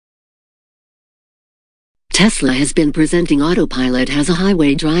Tesla has been presenting Autopilot as a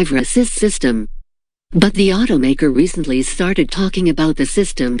highway driver assist system. But the automaker recently started talking about the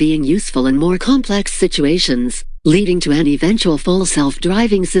system being useful in more complex situations, leading to an eventual full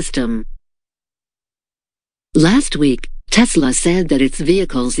self-driving system. Last week, Tesla said that its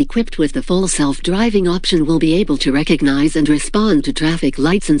vehicles equipped with the full self-driving option will be able to recognize and respond to traffic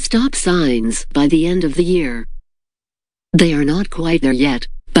lights and stop signs by the end of the year. They are not quite there yet,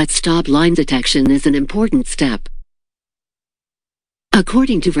 but stop line detection is an important step.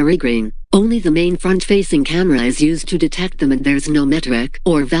 According to verygreen, only the main front-facing camera is used to detect them, and there's no metric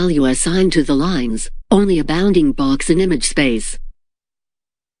or value assigned to the lines, only a bounding box in image space.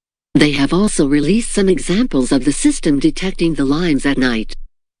 They have also released some examples of the system detecting the lines at night.